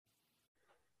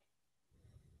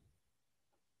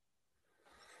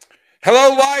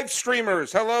Hello, live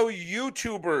streamers. Hello,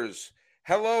 YouTubers.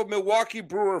 Hello, Milwaukee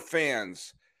Brewer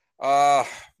fans.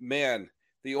 Man,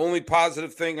 the only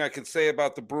positive thing I can say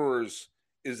about the Brewers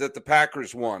is that the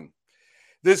Packers won.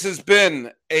 This has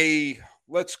been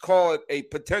let's call it a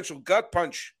potential gut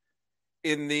punch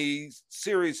in the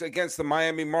series against the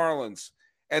Miami Marlins.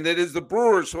 And it is the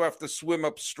Brewers who have to swim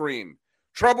upstream.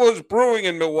 Trouble is brewing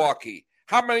in Milwaukee.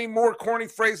 How many more corny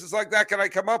phrases like that can I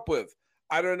come up with?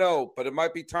 I don't know, but it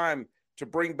might be time to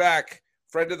bring back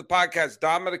friend of the podcast,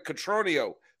 Dominic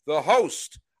Cotroneo, the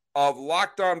host of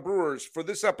Locked On Brewers, for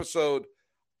this episode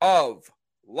of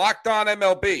Locked On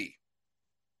MLB.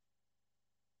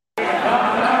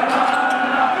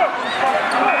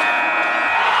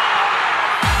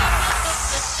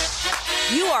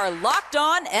 You are Locked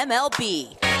On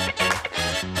MLB,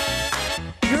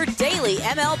 your daily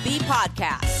MLB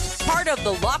podcast, part of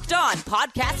the Locked On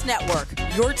Podcast Network,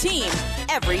 your team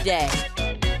every day.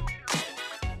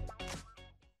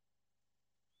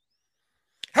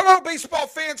 Hello, baseball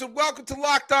fans, and welcome to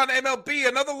Locked On MLB,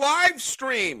 another live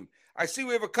stream. I see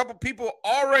we have a couple people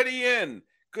already in.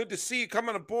 Good to see you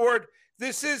coming aboard.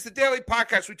 This is the daily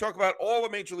podcast. We talk about all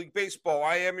of Major League Baseball.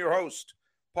 I am your host,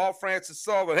 Paul Francis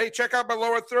Sullivan. Hey, check out my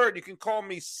lower third. You can call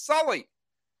me Sully.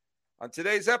 On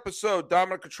today's episode,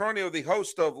 Dominic Cotroneo, the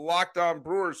host of Locked On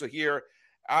Brewers, are here.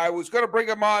 I was going to bring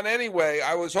him on anyway.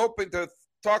 I was hoping to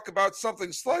talk about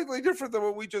something slightly different than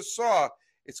what we just saw.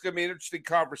 It's going to be an interesting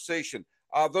conversation.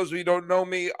 Those of you who don't know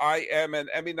me, I am an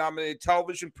Emmy-nominated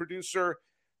television producer,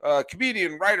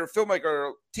 comedian, writer,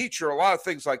 filmmaker, teacher, a lot of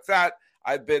things like that.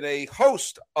 I've been a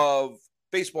host of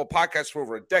baseball podcasts for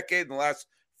over a decade. In the last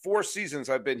 4 seasons,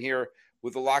 I've been here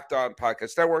with the Locked On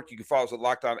Podcast Network. You can follow us at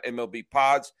Locked On MLB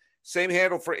Pods. Same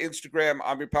handle for Instagram.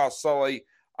 I'm your pal Sully.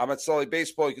 I'm at Sully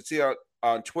Baseball. You can see it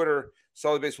on Twitter,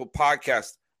 Sully Baseball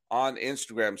Podcast on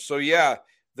Instagram. So, yeah,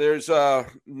 there's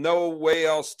no way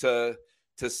else to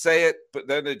say it, but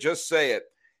then to just say it.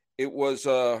 It was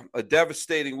a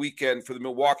devastating weekend for the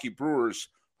Milwaukee Brewers,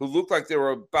 who looked like they were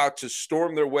about to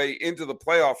storm their way into the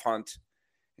playoff hunt.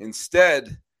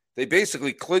 Instead, they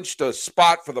basically clinched a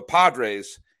spot for the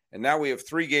Padres, and now we have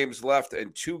 3 games left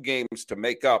and 2 games to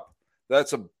make up.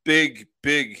 That's a big,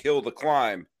 big hill to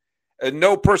climb. And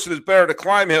no person is better to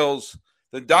climb hills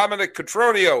than Dominic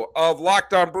Cotroneo of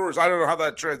Locked On Brewers. I don't know how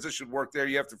that transition worked there.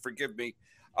 You have to forgive me.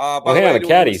 I'm a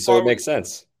caddy, so it makes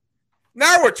sense.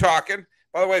 Now we're talking.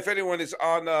 By the way, if anyone is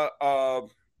on,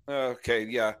 okay,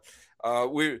 yeah,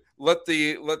 we let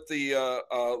the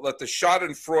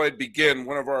Schadenfreude begin.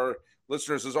 One of our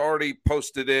listeners has already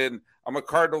posted in. I'm a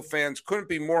Cardinal fan. Couldn't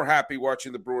be more happy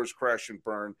watching the Brewers crash and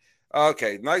burn.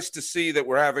 Okay, nice to see that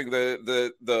we're having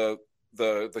the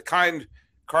kind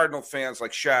Cardinal fans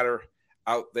like Shatter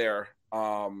out there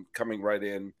coming right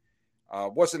in.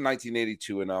 Wasn't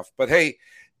 1982 enough, but hey,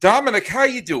 Dominic, how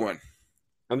you doing?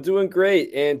 I'm doing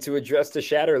great. And to address the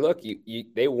Shatter, look,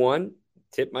 they won.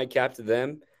 Tip my cap to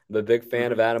them. I'm a big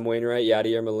fan of Adam Wainwright,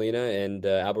 Yadier Molina, and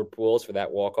Albert Pujols for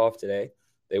that walk-off today.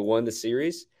 They won the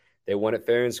series. They won it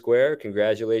fair and square.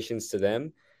 Congratulations to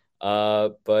them.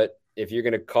 But if you're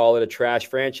going to call it a trash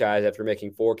franchise after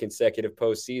making 4 consecutive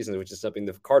postseasons, which is something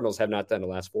the Cardinals have not done the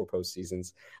last 4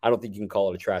 postseasons, I don't think you can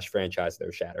call it a trash franchise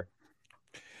there, Shatter.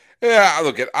 Yeah,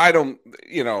 look, I don't,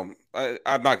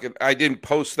 I'm not going to, I didn't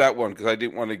post that one because I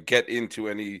didn't want to get into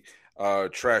any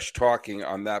trash talking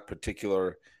on that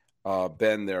particular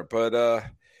bend there. But,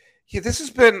 yeah, this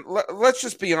has been, let's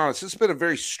just be honest, this has been a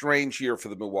very strange year for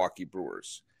the Milwaukee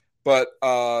Brewers. But,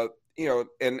 and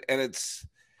it's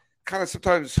kind of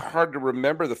sometimes hard to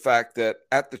remember the fact that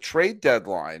at the trade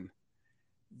deadline,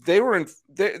 they were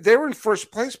in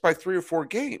first place by 3 or 4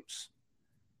 games.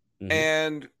 Mm-hmm.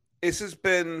 And this has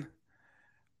been,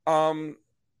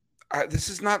 this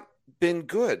has not been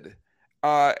good.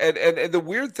 And the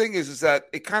weird thing is that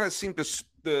it kind of seemed to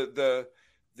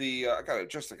I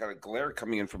got a glare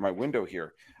coming in from my window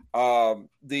here.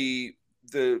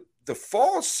 The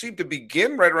fall seemed to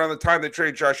begin right around the time they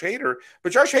traded Josh Hader,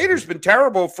 but Josh Hader's been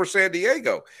terrible for San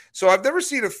Diego. So I've never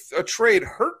seen a trade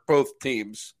hurt both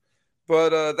teams, but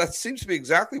that seems to be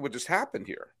exactly what just happened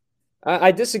here.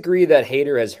 I disagree that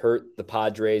Hader has hurt the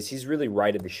Padres. He's really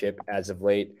righted the ship as of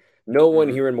late. No one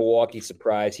here in Milwaukee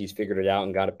surprised he's figured it out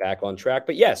and got it back on track.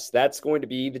 But yes, that's going to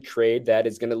be the trade that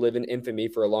is going to live in infamy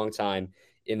for a long time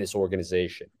in this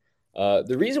organization.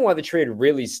 The reason why the trade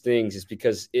really stings is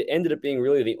because it ended up being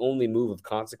really the only move of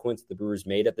consequence the Brewers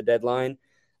made at the deadline.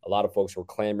 A lot of folks were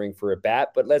clamoring for a bat,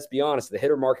 but let's be honest, the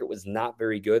hitter market was not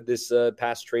very good this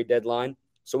past trade deadline.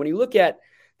 So when you look at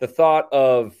the thought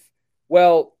of,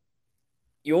 well,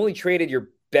 you only traded your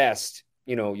best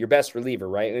reliever,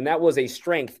 right? And that was a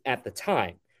strength at the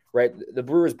time. right? The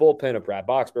Brewers bullpen of Brad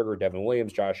Boxberger, Devin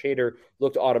Williams, Josh Hader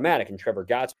looked automatic, and Trevor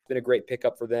Gott's been a great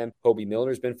pickup for them. Kobe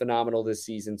Milner's been phenomenal this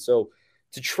season. So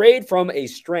to trade from a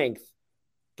strength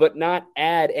but not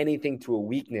add anything to a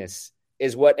weakness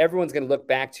is what everyone's going to look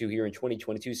back to here in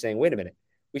 2022 saying, wait a minute,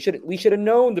 we should have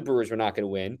known the Brewers were not going to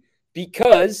win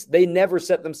because they never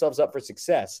set themselves up for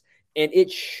success. And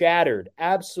it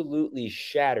absolutely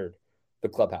shattered the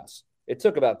clubhouse. It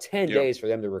took about 10 days for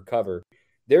them to recover.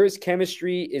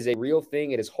 Chemistry is a real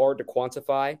thing. It is hard to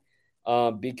quantify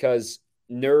because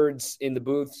nerds in the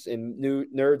booths and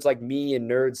nerds like me and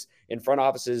nerds in front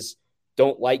offices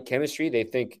don't like chemistry. They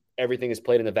think everything is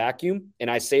played in a vacuum.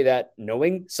 And I say that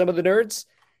knowing some of the nerds.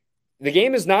 The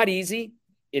game is not easy.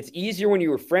 It's easier when you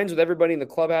were friends with everybody in the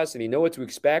clubhouse and you know what to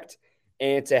expect.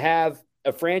 And to have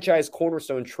a franchise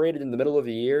cornerstone traded in the middle of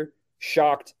the year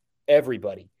shocked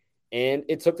everybody. And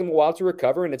it took them a while to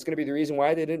recover, and it's going to be the reason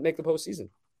why they didn't make the postseason.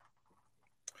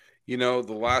 You know,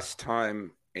 the last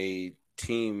time a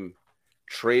team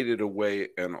traded away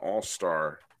an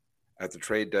all-star at the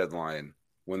trade deadline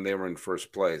when they were in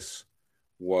first place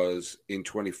was in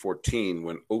 2014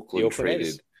 when Oakland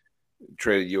traded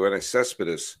Yoenis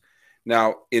Cespedes.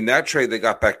 Now, in that trade, they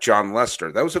got back John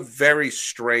Lester. That was a very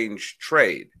strange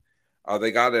trade.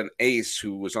 They got an ace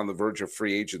who was on the verge of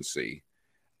free agency.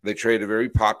 They traded a very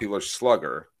popular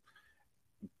slugger.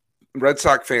 Red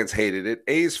Sox fans hated it.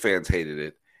 A's fans hated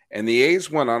it. And the A's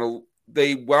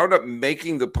they wound up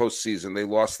making the postseason. They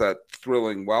lost that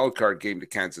thrilling wild card game to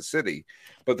Kansas City.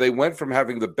 But they went from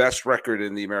having the best record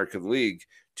in the American League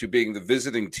to being the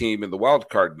visiting team in the wild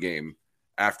card game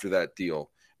after that deal.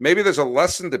 Maybe there's a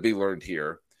lesson to be learned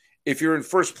here. If you're in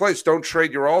first place, don't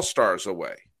trade your all-stars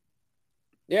away.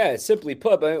 Yeah, simply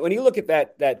put. But when you look at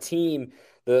that team,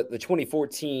 the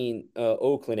 2014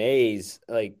 Oakland A's,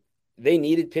 like they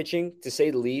needed pitching to say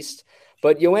the least.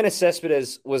 But Yoenis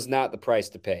Cespedes was not the price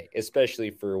to pay, especially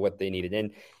for what they needed.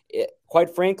 And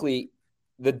quite frankly,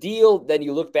 the deal that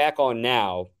you look back on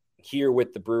now here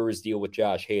with the Brewers deal with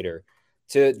Josh Hader,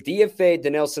 to DFA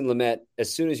Dinelson Lamet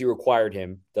as soon as you acquired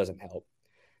him doesn't help.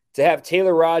 To have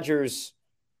Taylor Rogers,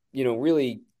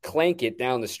 really clank it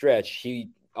down the stretch. He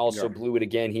also blew it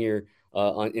again here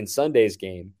in Sunday's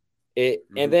game.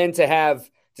 And then to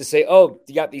say, oh,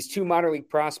 you got these two minor league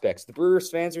prospects. The Brewers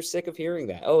fans are sick of hearing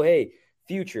that. Oh, hey,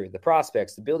 future, the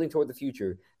prospects, the building toward the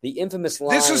future, the infamous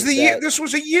line. This was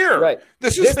a year. Right.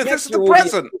 This is the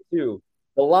present.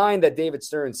 The line that David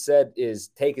Stern said is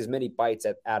take as many bites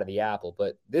out of the apple.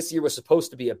 But this year was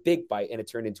supposed to be a big bite, and it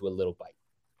turned into a little bite.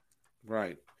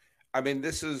 Right. I mean,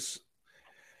 this is,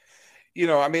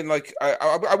 I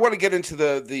want to get into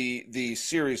the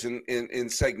series in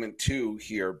segment 2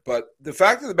 here, but the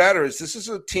fact of the matter is this is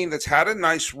a team that's had a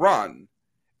nice run,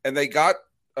 and they got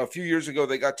a few years ago,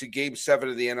 they got to Game 7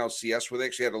 of the NLCS, where they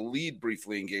actually had a lead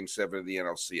briefly in Game 7 of the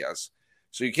NLCS.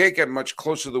 So you can't get much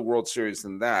closer to the World Series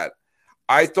than that.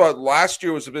 I thought last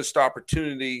year was a missed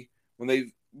opportunity when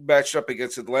they matched up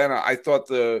against Atlanta. I thought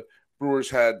the Brewers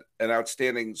had an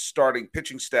outstanding starting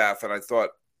pitching staff, and I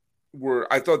thought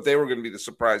they were going to be the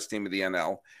surprise team of the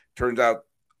NL. Turns out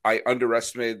I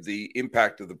underestimated the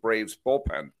impact of the Braves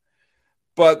bullpen.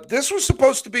 But this was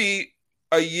supposed to be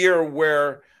a year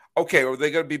where, okay, are they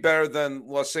going to be better than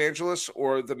Los Angeles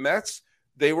or the Mets?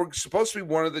 They were supposed to be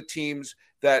one of the teams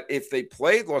that if they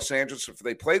played Los Angeles, if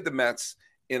they played the Mets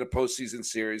in a postseason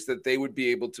series, that they would be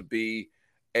able to be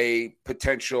a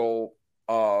potential,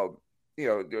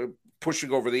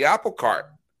 pushing over the apple cart.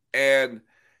 And,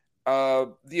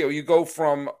 you go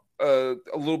from a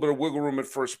little bit of wiggle room at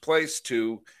first place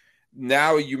to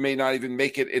now you may not even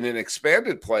make it in an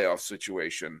expanded playoff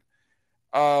situation.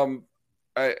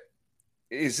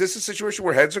 Is this a situation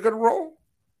where heads are going to roll?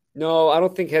 No, I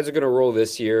don't think heads are going to roll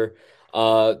this year.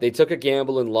 They took a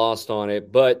gamble and lost on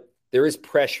it, but there is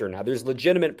pressure now. There's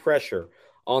legitimate pressure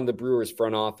on the Brewers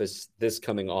front office this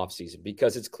coming offseason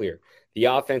because it's clear the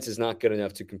offense is not good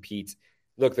enough to compete.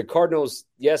 Look, the Cardinals,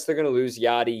 yes, they're going to lose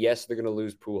Yachty. Yes, they're going to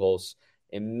lose Pujols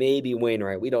and maybe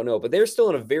Wainwright. We don't know, but they're still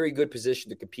in a very good position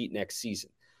to compete next season.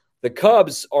 The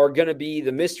Cubs are going to be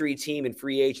the mystery team in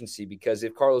free agency because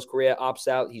if Carlos Correa opts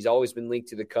out, he's always been linked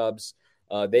to the Cubs.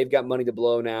 They've got money to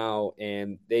blow now,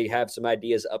 and they have some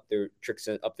ideas tricks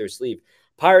up their sleeve.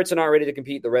 Pirates are not ready to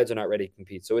compete. The Reds are not ready to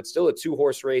compete. So it's still a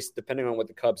two-horse race depending on what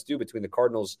the Cubs do between the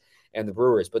Cardinals and the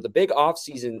Brewers. But the big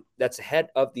offseason that's ahead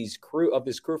of this crew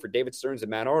for David Stearns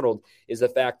and Matt Arnold is the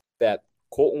fact that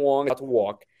Colton Wong is about to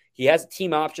walk. He has a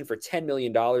team option for $10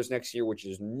 million next year, which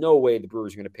is no way the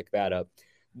Brewers are going to pick that up.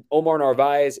 Omar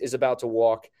Narvaez is about to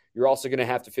walk. You're also going to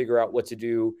have to figure out what to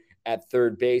do at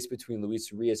third base between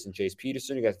Luis Urias and Chase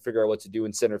Peterson. You got to figure out what to do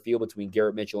in center field between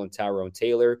Garrett Mitchell and Tyrone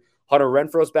Taylor. Hunter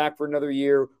Renfroe's back for another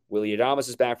year. Willy Adames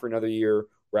is back for another year.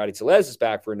 Rowdy Tellez is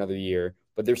back for another year.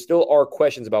 But there still are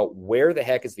questions about where the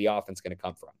heck is the offense going to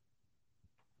come from.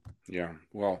 Yeah,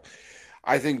 well,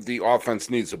 I think the offense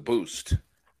needs a boost.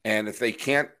 And if they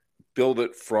can't build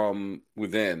it from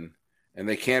within, and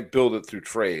they can't build it through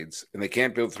trades, and they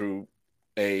can't build through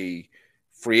a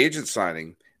free agent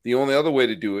signing, the only other way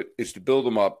to do it is to build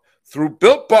them up through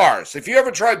Built Bars. If you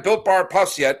haven't tried Built Bar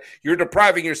Puffs yet, you're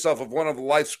depriving yourself of one of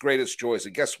life's greatest joys.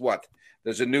 And guess what?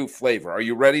 There's a new flavor. Are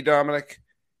you ready, Dominic?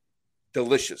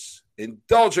 Delicious,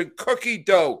 indulgent cookie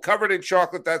dough covered in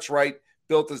chocolate. That's right.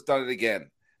 Built has done it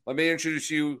again. Let me introduce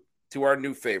you to our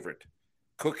new favorite,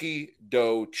 Cookie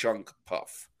Dough Chunk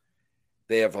Puff.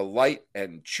 They have a light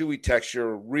and chewy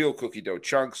texture, real cookie dough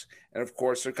chunks, and of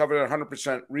course, they're covered in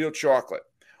 100% real chocolate.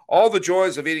 All the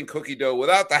joys of eating cookie dough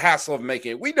without the hassle of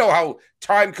making it. We know how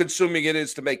time-consuming it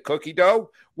is to make cookie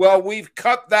dough. Well, we've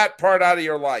cut that part out of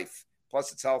your life.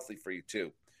 Plus, it's healthy for you,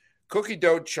 too. Cookie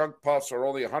dough chunk puffs are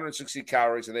only 160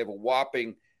 calories, and they have a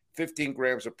whopping 15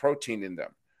 grams of protein in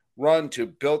them. Run to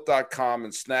Built.com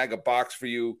and snag a box for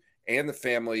you and the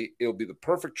family. It'll be the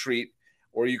perfect treat,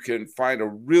 or you can find a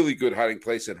really good hiding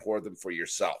place and hoard them for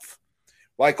yourself.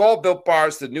 Like all Built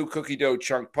Bars, the new Cookie Dough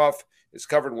Chunk Puff is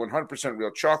covered in 100%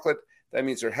 real chocolate. That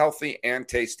means they're healthy and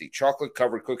tasty.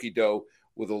 Chocolate-covered cookie dough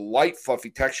with a light, fluffy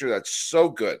texture that's so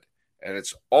good. And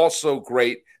it's also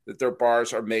great that their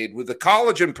bars are made with the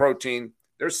collagen protein.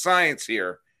 There's science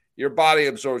here. Your body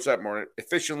absorbs that more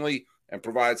efficiently and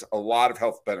provides a lot of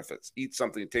health benefits. Eat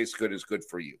something that tastes good is good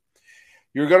for you.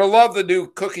 You're going to love the new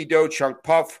Cookie Dough Chunk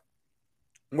Puff.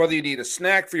 Whether you need a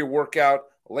snack for your workout,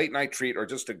 a late-night treat, or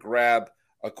just to grab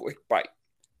a quick bite.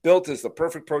 Built is the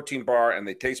perfect protein bar, and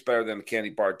they taste better than a candy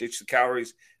bar. Ditch the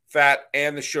calories, fat,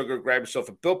 and the sugar. Grab yourself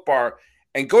a Built Bar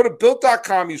and go to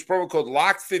Built.com. Use promo code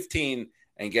LOCK15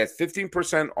 and get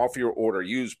 15% off your order.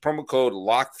 Use promo code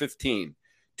LOCK15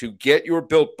 to get your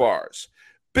Built Bars.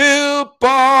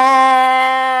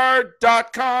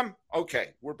 BuiltBar.com.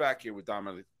 Okay, we're back here with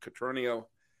Dominic Cotroneo.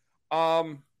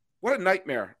 What a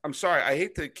nightmare. I'm sorry. I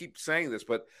hate to keep saying this,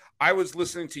 but I was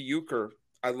listening to Euchre.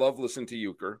 I love listening to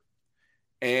Euchre.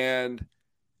 And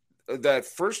that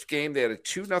first game, they had a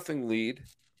 2-0 lead.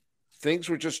 Things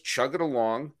were just chugging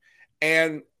along.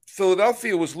 And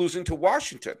Philadelphia was losing to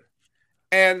Washington.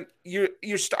 And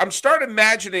I'm starting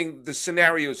imagining the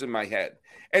scenarios in my head.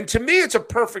 And to me, it's a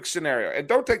perfect scenario. And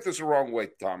don't take this the wrong way,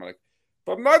 Dominic,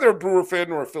 but I'm neither a Brewer fan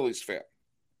nor a Phillies fan.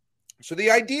 So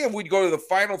the idea of we'd go to the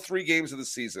final 3 games of the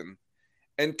season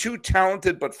and 2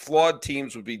 talented but flawed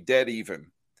teams would be dead even.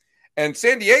 And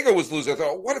San Diego was losing. I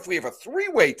thought, what if we have a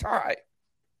 3-way tie?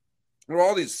 There were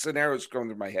all these scenarios going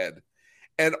through my head.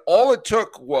 And all it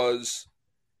took was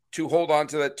to hold on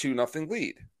to that 2-0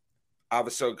 lead.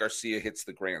 Avisail Garcia hits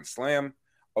the grand slam.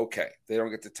 Okay, they don't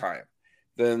get to tie him.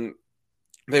 Then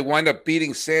they wind up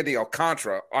beating Sandy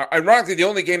Alcantara. Ironically, the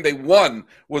only game they won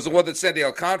was the one that Sandy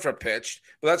Alcantara pitched.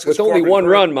 But that's with only one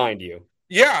run, mind you.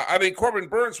 Yeah, I mean, Corbin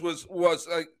Burns was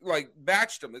like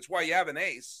matched him. That's why you have an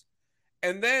ace.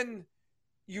 And then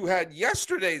you had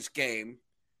yesterday's game,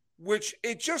 which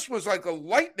it just was like a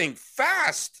lightning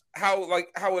fast how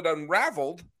it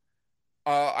unraveled.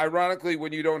 Ironically,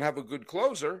 when you don't have a good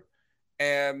closer,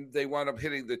 and they wound up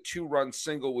hitting the 2-run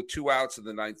single with 2 outs in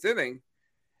the 9th inning.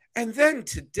 And then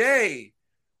today,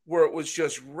 where it was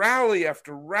just rally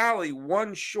after rally,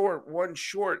 one short,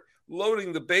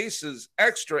 loading the bases,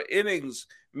 extra innings,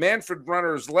 Manfred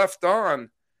runners left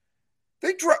on.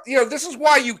 This is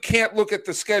why you can't look at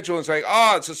the schedule and say,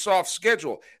 it's a soft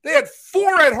schedule. They had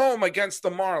 4 at home against the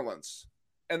Marlins,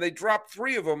 and they dropped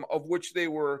 3 of them, of which they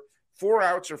were 4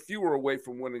 outs or fewer away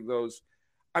from winning those.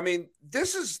 I mean,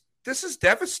 this is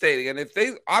devastating. And if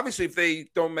they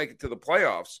don't make it to the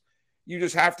playoffs, you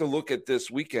just have to look at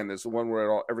this weekend as the one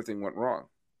where everything went wrong.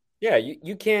 Yeah,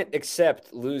 you can't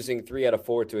accept losing 3 out of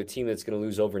 4 to a team that's going to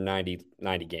lose over 90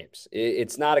 games.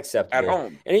 It's not acceptable. At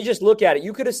home. And you just look at it.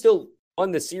 You could have still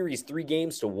won the series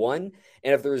 3-1. And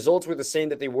if the results were the same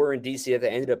that they were in DC that they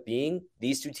ended up being,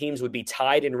 these 2 teams would be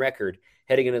tied in record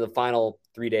heading into the final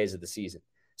 3 days of the season.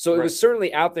 So it was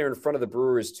certainly out there in front of the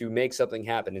Brewers to make something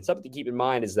happen. And something to keep in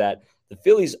mind is that the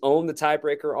Phillies own the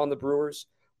tiebreaker on the Brewers,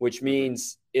 which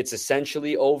means it's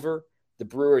essentially over. The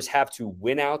Brewers have to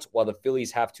win out while the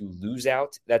Phillies have to lose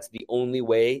out. That's the only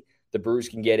way the Brewers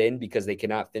can get in because they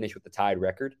cannot finish with the tied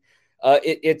record.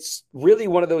 It's really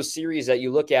one of those series that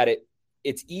you look at it.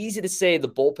 It's easy to say the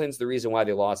bullpen's the reason why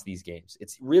they lost these games.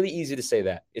 It's really easy to say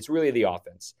that. It's really the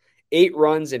offense. 8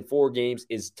 runs in 4 games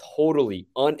is totally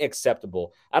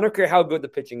unacceptable. I don't care how good the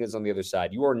pitching is on the other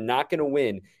side. You are not going to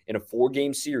win in a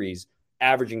 4-game series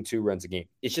averaging 2 runs a game.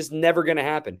 It's just never going to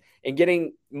happen. And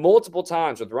getting multiple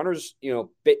times with runners,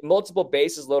 multiple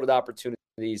bases loaded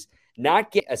opportunities,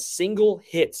 not get a single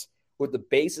hit with the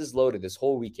bases loaded this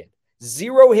whole weekend.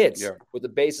 0 hits with the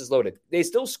bases loaded. They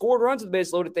still scored runs with the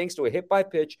bases loaded thanks to a hit by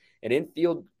pitch, an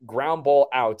infield ground ball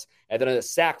out, and then a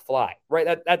sac fly.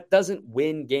 Right? That doesn't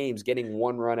win games getting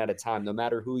 1 run at a time, no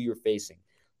matter who you're facing.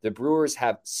 The Brewers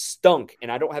have stunk,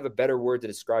 and I don't have a better word to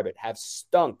describe it, have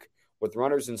stunk with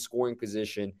runners in scoring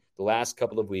position the last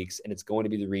couple of weeks, and it's going to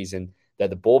be the reason that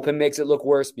the bullpen makes it look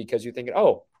worse because you're thinking,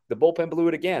 oh, the bullpen blew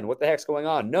it again. What the heck's going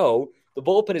on? No, the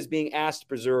bullpen is being asked to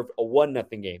preserve a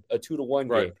 1-0 game, a 2-1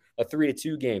 game, a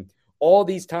 3-2 game. All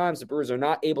these times, the Brewers are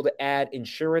not able to add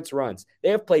insurance runs. They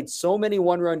have played so many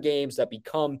 1-run games that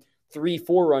become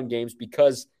 3-4-run games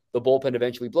because the bullpen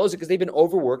eventually blows it because they've been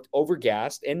overworked,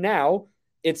 overgassed, and now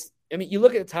you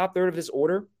look at the top third of this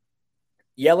order,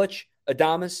 Yelich,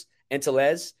 Adames, and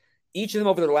Tellez, each of them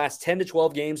over the last 10 to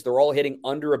 12 games, they're all hitting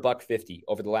under $150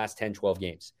 over the last 10, 12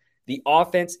 games. The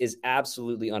offense is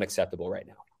absolutely unacceptable right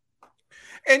now.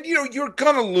 And, you're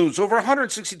going to lose over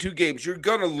 162 games. You're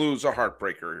going to lose a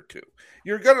heartbreaker or two.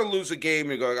 You're going to lose a game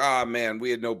and you're going, man, we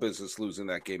had no business losing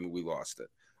that game and we lost it.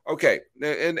 Okay.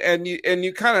 And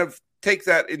you kind of take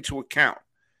that into account.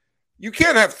 You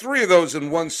can't have 3 of those in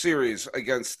one series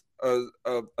against a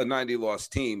 90-loss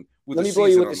team. Let me blow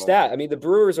you with the stat. I mean, the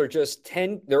Brewers are just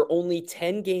 10. They're only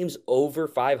 10 games over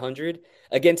 500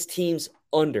 against teams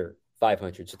under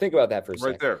 500. So think about that for a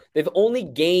second. Right there. They've only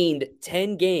gained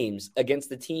 10 games against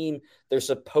the team they're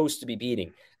supposed to be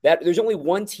beating. There's only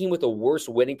one team with a worse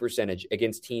winning percentage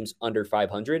against teams under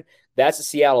 500. That's the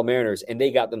Seattle Mariners, and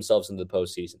they got themselves into the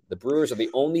postseason. The Brewers are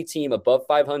the only team above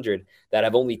 500 that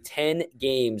have only 10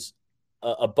 games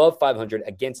above 500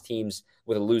 against teams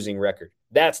with a losing record.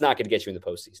 That's not going to get you in the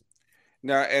postseason.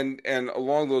 Now, and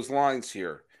along those lines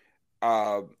here,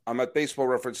 I'm at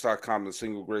baseballreference.com, the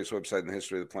single greatest website in the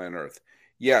history of the planet Earth.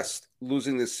 Yes,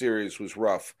 losing this series was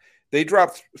rough. They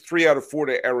dropped 3 out of 4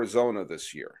 to Arizona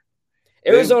this year.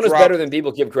 Arizona's better than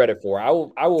people give credit for. I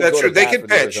will. That's go true. to They bat can for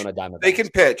the pitch. Arizona Diamondbacks.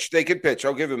 They can pitch.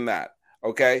 I'll give them that.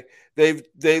 Okay.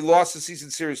 They lost the season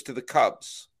series to the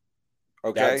Cubs.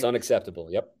 Okay. That's unacceptable.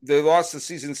 Yep. They lost the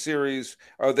season series,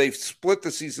 or they've split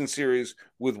the season series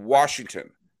with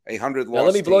Washington. 100 loss. Now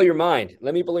let me blow your mind.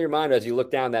 Let me blow your mind as you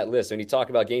look down that list. When you talk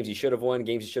about games you should have won,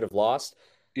 games you should have lost.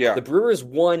 Yeah. The Brewers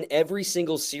won every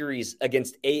single series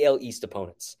against AL East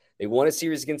opponents. They won a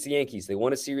series against the Yankees. They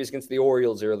won a series against the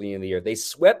Orioles early in the year. They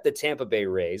swept the Tampa Bay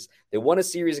Rays. They won a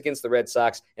series against the Red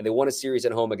Sox, and they won a series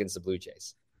at home against the Blue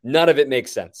Jays. None of it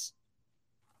makes sense.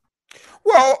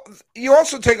 Well, you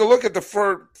also take a look at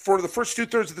for the first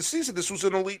 2/3 of the season. This was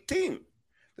an elite team.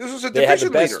 This was a division leader. They had the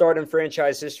best start in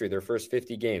franchise history, their first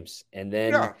 50 games. And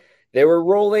then they were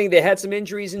rolling. They had some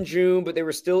injuries in June, but they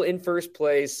were still in first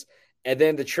place. And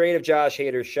then the trade of Josh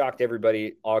Hader shocked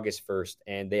everybody August 1st,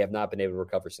 and they have not been able to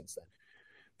recover since then.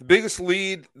 The biggest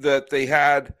lead that they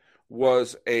had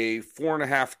was a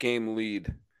 4.5 game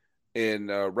lead in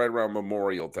right around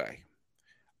Memorial Day.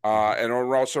 And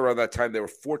also around that time, they were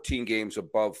 14 games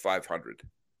above 500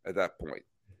 at that point.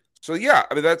 So, yeah,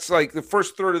 I mean, that's like the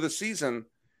first third of the season.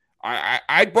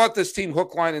 I bought this team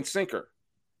hook, line, and sinker.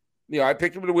 I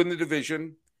picked them to win the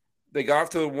division. They got off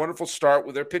to a wonderful start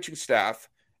with their pitching staff.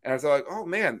 And I thought, like, oh,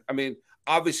 man, I mean,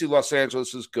 obviously Los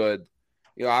Angeles is good.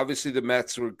 Obviously the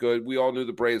Mets were good. We all knew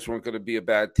the Braves weren't going to be a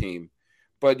bad team.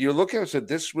 But you're looking at it,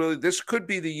 this could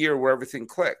be the year where everything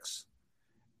clicks.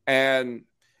 And,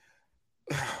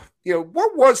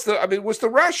 what was was the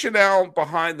rationale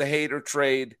behind the Hader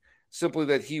trade simply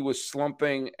that he was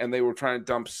slumping and they were trying to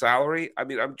dump salary? I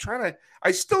mean,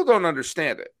 I still don't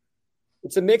understand it.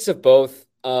 It's a mix of both.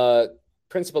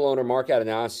 Principal owner Mark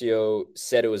Atanasio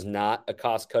said it was not a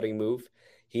cost-cutting move.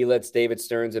 He lets David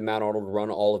Stearns and Matt Arnold run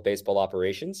all of baseball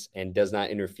operations and does not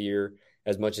interfere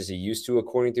as much as he used to,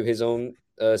 according to his own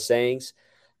sayings.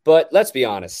 But let's be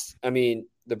honest. I mean,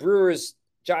 the Brewers,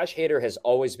 Josh Hader has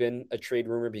always been a trade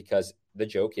rumor because the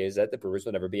joke is that the Brewers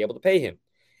will never be able to pay him.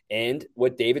 And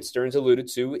what David Stearns alluded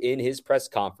to in his press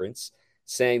conference,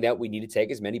 saying that we need to take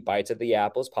as many bites at the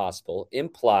apple as possible,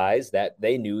 implies that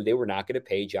they knew they were not going to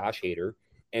pay Josh Hader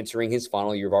entering his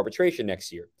final year of arbitration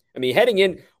next year. I mean, heading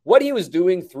in, what he was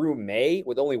doing through May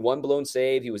with only one blown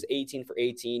save, he was 18 for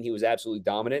 18. He was absolutely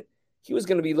dominant. He was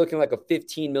going to be looking like a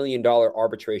 $15 million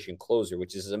arbitration closer,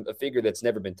 which is a figure that's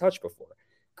never been touched before.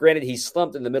 Granted, he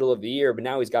slumped in the middle of the year, but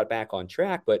now he's got back on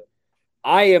track. But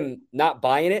I am not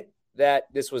buying it that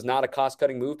this was not a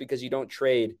cost-cutting move because you don't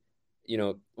trade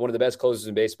one of the best closers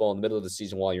in baseball in the middle of the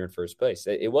season while you're in first place.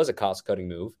 It was a cost-cutting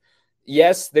move.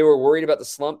 Yes, they were worried about the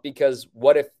slump because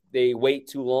what if they wait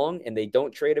too long and they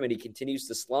don't trade him and he continues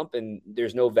to slump and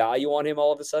there's no value on him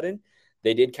all of a sudden?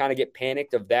 They did kind of get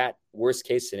panicked of that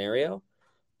worst-case scenario.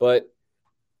 But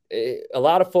a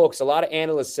lot of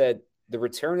analysts said the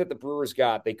return that the Brewers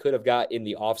got, they could have got in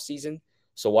the offseason.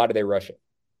 So why did they rush it?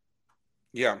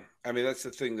 Yeah, I mean, that's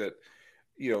the thing that,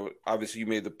 obviously you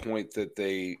made the point that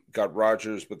they got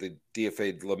Rogers, but they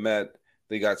DFA'd Lamet.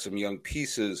 They got some young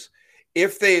pieces.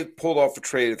 If they had pulled off a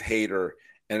trade of Hader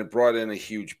and it brought in a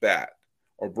huge bat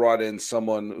or brought in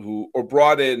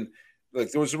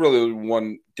like there was really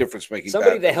one difference-making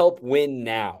somebody bat. to help win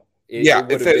now.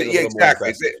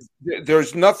 Exactly.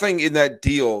 There's nothing in that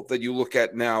deal that you look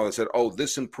at now and said, oh,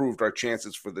 this improved our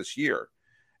chances for this year.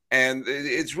 And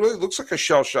it really looks like a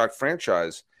shell-shocked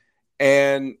franchise.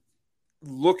 And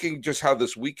looking just how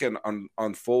this weekend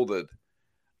unfolded,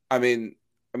 I mean,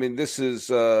 this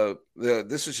was a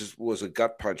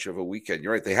gut punch of a weekend.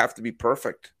 You're right; they have to be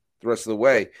perfect the rest of the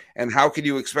way. And how can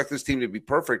you expect this team to be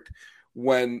perfect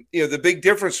when the big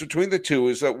difference between the two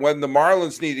is that when the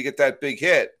Marlins need to get that big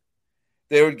hit,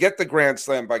 they would get the grand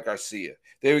slam by Garcia.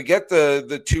 They would get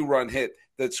the 2-run hit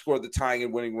that scored the tying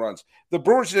and winning runs. The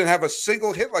Brewers didn't have a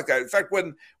single hit like that. In fact,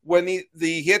 when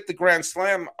he hit the grand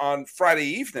slam on Friday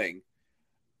evening,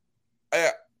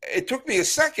 it took me a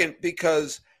second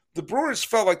because the Brewers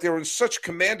felt like they were in such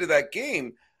command of that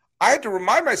game. I had to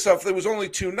remind myself there was only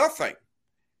 2-0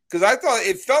 because I thought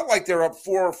it felt like they were up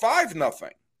 4 or 5-0.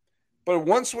 But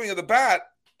one swing of the bat,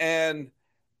 and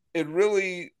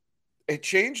it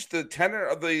changed the tenor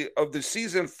of the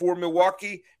season for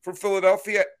Milwaukee, for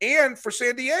Philadelphia, and for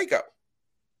San Diego.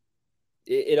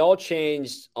 It all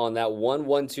changed on that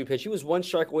 1-1-2 pitch. He was one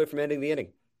strike away from ending the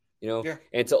inning, Yeah.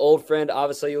 And to old friend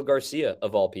Avisail Garcia,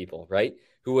 of all people, right,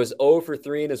 who was 0 for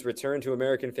 3 in his return to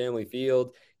American Family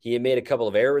Field. He had made a couple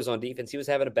of errors on defense. He was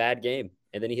having a bad game,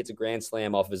 and then he hits a grand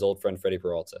slam off of his old friend Freddie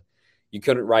Peralta. You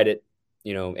couldn't write it,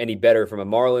 any better from a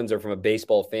Marlins or from a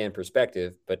baseball fan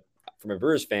perspective, but from a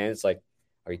Brewers fan, it's like,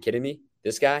 are you kidding me?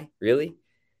 This guy? Really?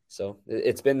 So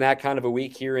it's been that kind of a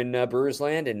week here in Brewers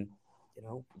land, and,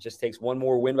 it just takes one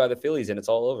more win by the Phillies, and it's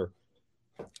all over.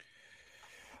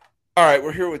 All right,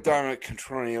 we're here with Dominic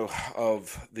Cotroneo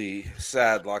of the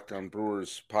sad Locked On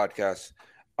Brewers podcast.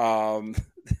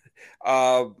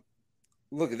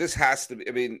 Look, this has to be –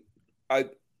 I mean, I'm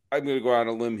going to go out on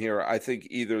a limb here. I think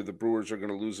either the Brewers are going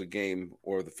to lose a game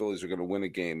or the Phillies are going to win a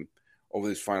game over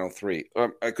these final 3.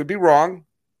 I could be wrong.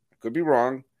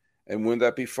 And wouldn't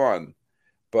that be fun?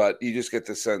 But you just get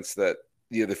the sense that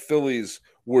the Phillies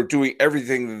were doing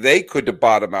everything they could to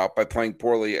bottom out by playing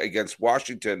poorly against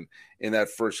Washington in that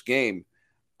first game.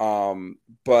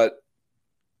 But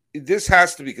this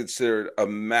has to be considered a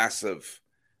massive,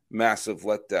 massive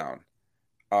letdown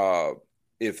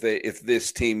if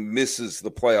this team misses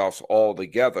the playoffs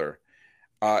altogether,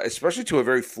 especially to a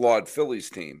very flawed Phillies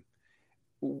team.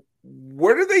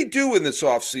 What do they do in this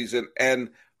offseason, and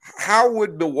how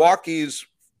would Milwaukee's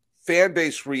fan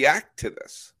base react to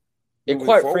this? It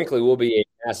quite frankly will be a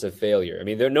massive failure. I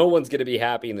mean, no one's going to be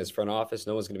happy in this front office.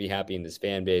 No one's going to be happy in this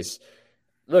fan base.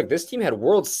 Look, this team had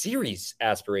World Series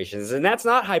aspirations, and that's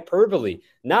not hyperbole.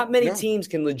 Not many teams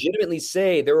can legitimately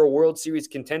say they're a World Series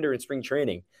contender in spring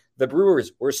training. The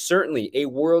Brewers were certainly a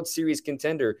World Series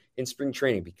contender in spring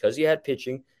training because you had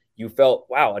pitching. You felt,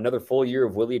 wow, another full year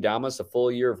of Willy Adames, a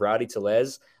full year of Rowdy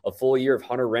Tellez, a full year of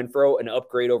Hunter Renfroe, an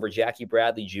upgrade over Jackie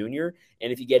Bradley Jr.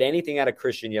 And if you get anything out of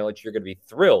Christian Yelich, you're going to be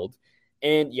thrilled.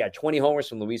 And 20 homers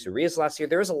from Luis Urias last year.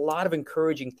 There was a lot of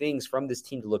encouraging things from this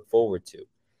team to look forward to.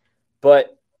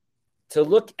 But to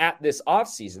look at this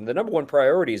offseason, the number one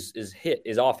priority is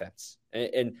offense.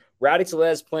 And Rowdy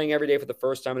Tellez playing every day for the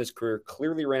first time in his career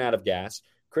clearly ran out of gas.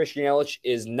 Christian Yelich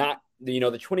is not, the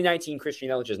 2019 Christian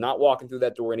Yelich is not walking through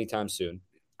that door anytime soon.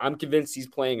 I'm convinced he's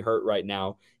playing hurt right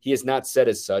now. He has not said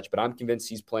as such, but I'm convinced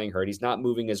he's playing hurt. He's not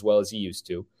moving as well as he used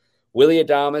to. Willy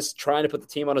Adames trying to put the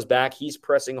team on his back. He's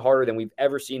pressing harder than we've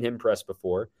ever seen him press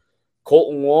before.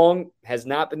 Colton Wong has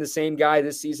not been the same guy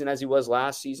this season as he was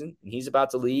last season, and he's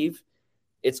about to leave.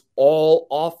 It's all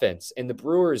offense. And the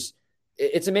Brewers,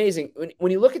 it's amazing.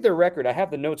 When you look at their record, I have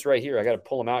the notes right here. I got to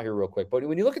pull them out here real quick. But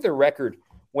when you look at their record,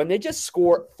 when they just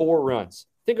score 4 runs,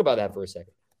 think about that for a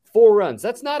second. 4 runs,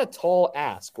 that's not a tall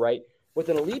ask, right? With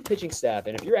an elite pitching staff,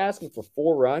 and if you're asking for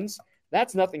 4 runs,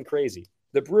 that's nothing crazy.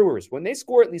 The Brewers, when they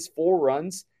score at least 4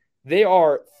 runs, they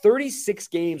are 36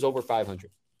 games over 500,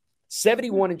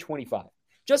 71-25.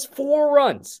 Just 4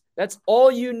 runs. That's all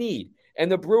you need.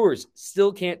 And the Brewers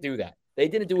still can't do that. They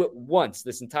didn't do it once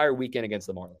this entire weekend against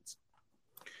the Marlins.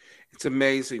 It's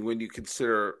amazing when you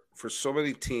consider for so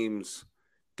many teams,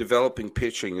 developing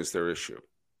pitching is their issue.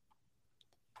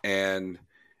 And,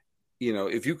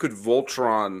 if you could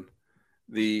Voltron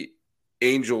the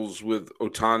Angels with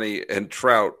Ohtani and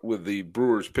Trout with the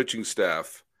Brewers pitching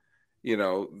staff,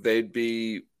 they'd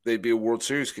be a World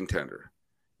Series contender.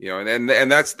 And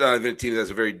that's not even a team that has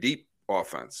a very deep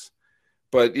offense.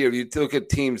 But you look at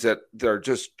teams that are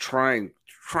just trying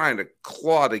to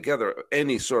claw together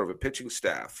any sort of a pitching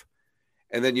staff.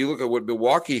 And then you look at what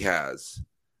Milwaukee has,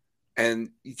 and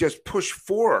you just push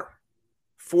four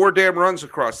damn runs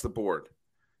across the board.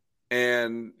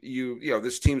 And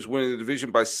this team's winning the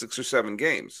division by 6 or 7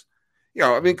 games.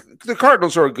 The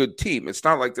Cardinals are a good team. It's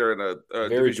not like they're in a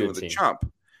division with a chump.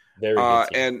 Very good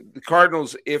team. And the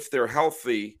Cardinals, if they're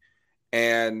healthy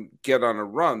and get on a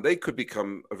run, they could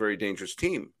become a very dangerous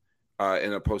team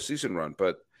in a postseason run.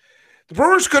 But the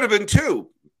Brewers could have been too.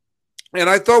 And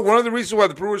I thought one of the reasons why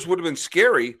the Brewers would have been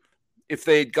scary if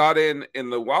they got in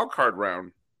the wild card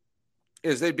round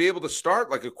is they'd be able to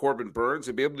start like a Corbin Burns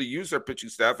and be able to use their pitching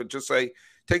staff and just say,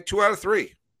 take 2 out of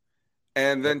 3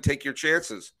 and then take your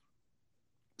chances.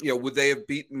 Would they have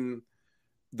beaten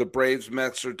the Braves,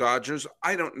 Mets, or Dodgers?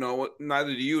 I don't know.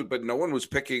 Neither do you, but no one was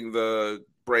picking the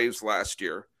Braves last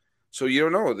year. So you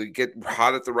don't know. They get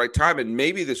hot at the right time. And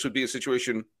maybe this would be a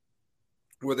situation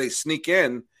where they sneak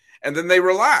in and then they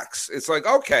relax. It's like,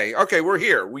 okay, we're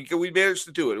here. We managed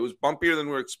to do it. It was bumpier than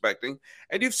we were expecting.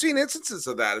 And you've seen instances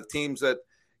of that, of teams that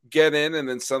get in and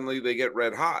then suddenly they get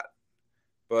red hot.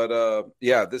 But,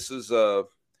 this is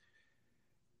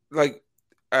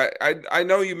I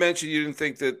know you mentioned you didn't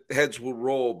think that heads will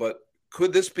roll, but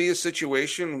could this be a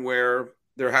situation where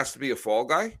there has to be a fall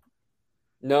guy?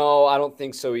 No, I don't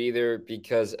think so either,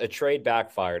 because a trade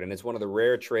backfired, and it's one of the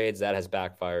rare trades that has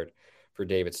backfired for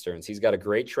David Stearns. He's got a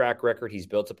great track record. He's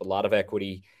built up a lot of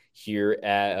equity here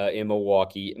in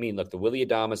Milwaukee. I mean, look, the Willy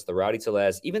Adames, the Rowdy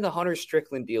Tellez, even the Hunter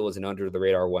Strickland deal was an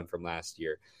under-the-radar one from last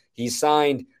year. He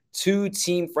signed 2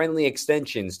 team-friendly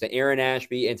extensions to Aaron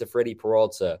Ashby and to Freddie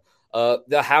Peralta.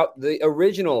 The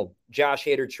original Josh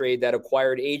Hader trade that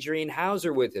acquired Adrian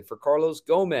Hauser with it for Carlos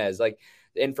Gomez,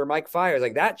 and for Mike Fiers,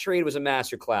 that trade was a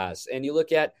masterclass. And you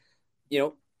look at,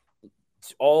 the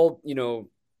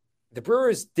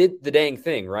Brewers did the dang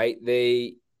thing, right?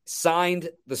 They signed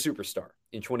the superstar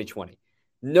in 2020.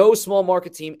 No small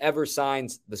market team ever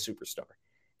signs the superstar.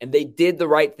 And they did the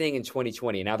right thing in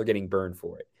 2020, and now they're getting burned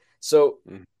for it. So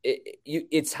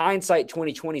it's hindsight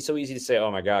 2020, so easy to say,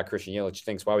 oh, my God, Christian Yelich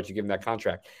thinks, why would you give him that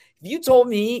contract? If you told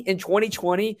me in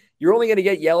 2020 you're only going to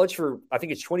get Yelich for, I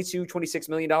think it's $26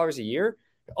 million a year,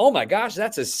 oh, my gosh,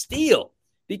 that's a steal,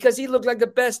 because he looked like the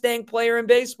best dang player in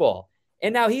baseball.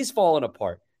 And now he's fallen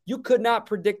apart. You could not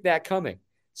predict that coming.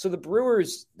 So the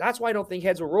Brewers, that's why I don't think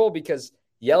heads will roll, because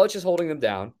Yelich is holding them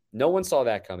down. No one saw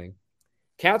that coming.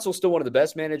 Counsell's still one of the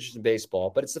best managers in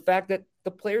baseball, but it's the fact that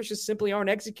the players just simply aren't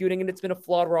executing, and it's been a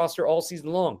flawed roster all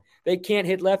season long. They can't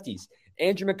hit lefties.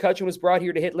 Andrew McCutchen was brought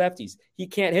here to hit lefties. He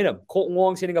can't hit them. Colton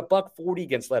Wong's hitting $140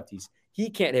 against lefties. He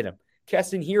can't hit them.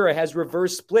 Keston Hiura has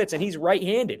reverse splits, and he's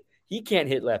right-handed. He can't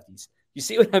hit lefties. You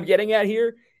see what I'm getting at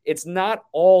here? It's not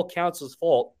all Counsell's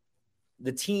fault.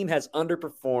 The team has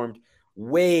underperformed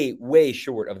way, way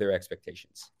short of their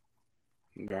expectations.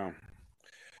 Wow.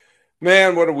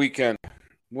 Man, what a weekend.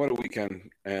 What a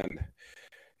weekend. And,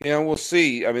 we'll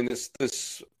see. I mean,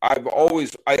 I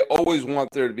always want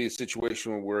there to be a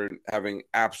situation where we're having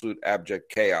absolute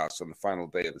abject chaos on the final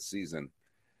day of the season.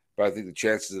 But I think the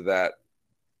chances of that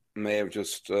may have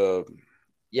just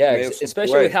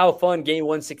especially with how fun Game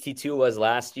 162 was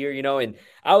last year, and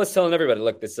I was telling everybody,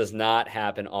 look, this does not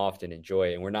happen often.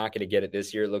 Enjoy it. And we're not going to get it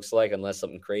this year, it looks like, unless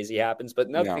something crazy happens. But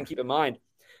another thing to keep in mind,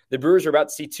 the Brewers are about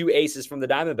to see 2 aces from the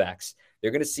Diamondbacks.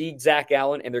 They're going to see Zach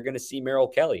Allen, and they're going to see Merrill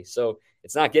Kelly. So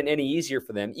it's not getting any easier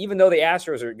for them, even though the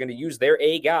Astros are going to use their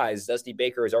A guys. Dusty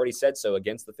Baker has already said so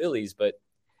against the Phillies, but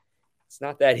it's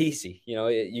not that easy.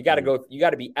 You got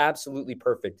to be absolutely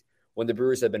perfect when the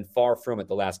Brewers have been far from it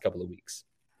the last couple of weeks.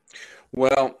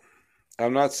 Well,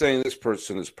 I'm not saying this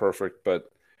person is perfect,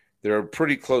 but they're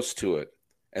pretty close to it.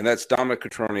 And that's Dominic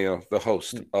Cotroneo, the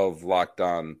host of Locked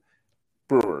On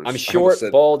Brewers. I'm short,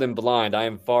 bald, and blind. I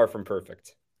am far from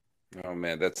perfect. Oh,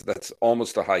 man, that's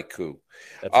almost a haiku.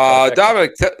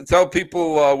 Dominic, tell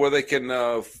people where they can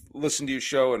listen to your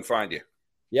show and find you.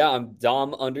 Yeah, I'm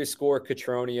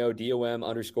Dom_Cotroneo,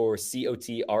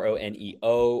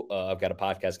 DOM_COTRONEO. I've got a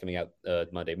podcast coming out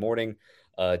Monday morning.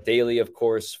 Daily, of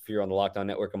course, if you're on the Locked On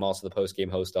Network, I'm also the post-game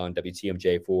host on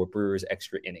WTMJ for Brewers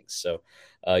Extra Innings. So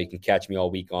you can catch me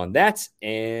all week on that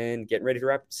and getting ready to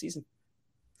wrap up the season.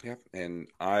 Yeah, and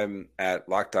I'm at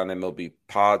Locked On MLB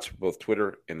Pods for both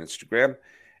Twitter and Instagram,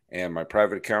 and my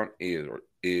private account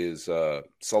is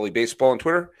Sully Baseball on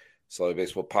Twitter, Sully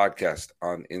Baseball Podcast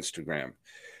on Instagram.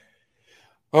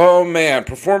 Oh man,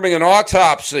 performing an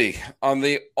autopsy on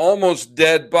the almost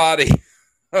dead body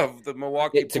of the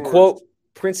Milwaukee To Brewers. quote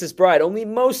Princess Bride, only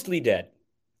mostly dead.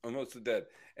 Almost dead.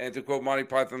 And to quote Monty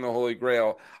Python, the Holy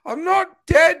Grail, I'm not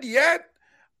dead yet.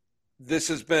 This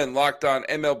has been Locked On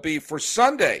MLB for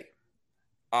Sunday,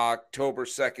 October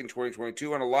 2nd,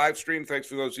 2022 on a live stream. Thanks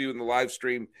for those of you in the live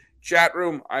stream chat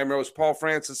room. I'm your host, Paul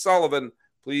Francis Sullivan.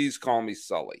 Please call me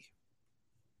Sully.